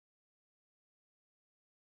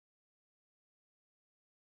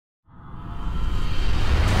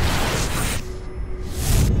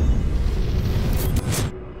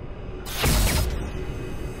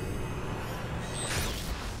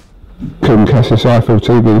That's this iFL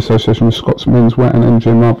TV in association with Scott's Menswear and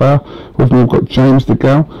MG Marbella. With me I've got James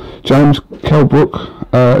DeGALE. James, KELL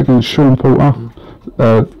BROOK against Shawn Porter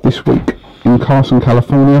this week in Carson,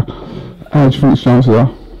 California. How do you think the chances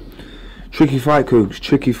are? Tricky fight, Coogs.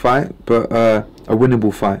 Tricky fight, but a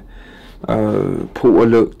winnable fight. Porter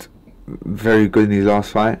looked very good in his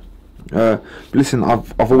last fight. But listen,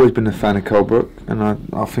 I've always been a fan of KELL BROOK, and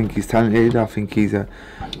I think he's talented. I think he's a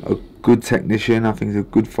good technician. I think he's a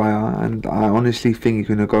good fighter, and I honestly think he's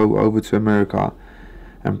going to go over to America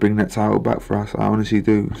and bring that title back for us. I honestly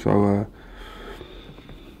do. So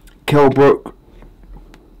KELL BROOK,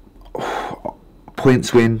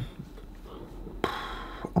 points win.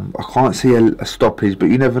 I can't see a stoppage, but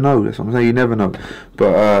you never know. That's what I'm saying. You never know.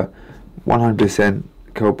 But 100%.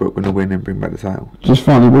 KELL BROOK going to win and bring back the title. Just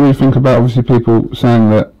finally, what do you think about obviously people saying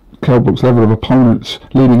that KELL BROOK's level of opponents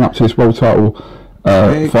leading up to this world title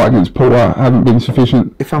fight against Porter haven't been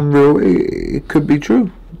sufficient? If I'm real, it could be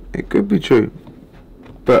true. It could be true.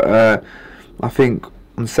 But I think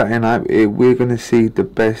on Saturday night we're going to see the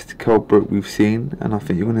best KELL BROOK we've seen, and I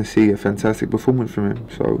think you're going to see a fantastic performance from him.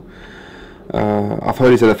 So I've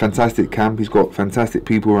heard he's at a fantastic camp. He's got fantastic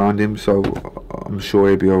people around him, so I'm sure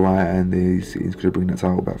he'll be alright, and he's going to bring that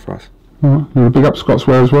title back for us. Alright, big up Scott's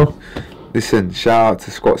Wear as well. Listen, shout out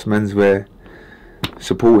to Scott's Menswear,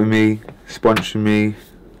 supporting me, sponsoring me.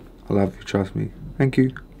 I love you, trust me. Thank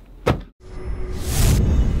you.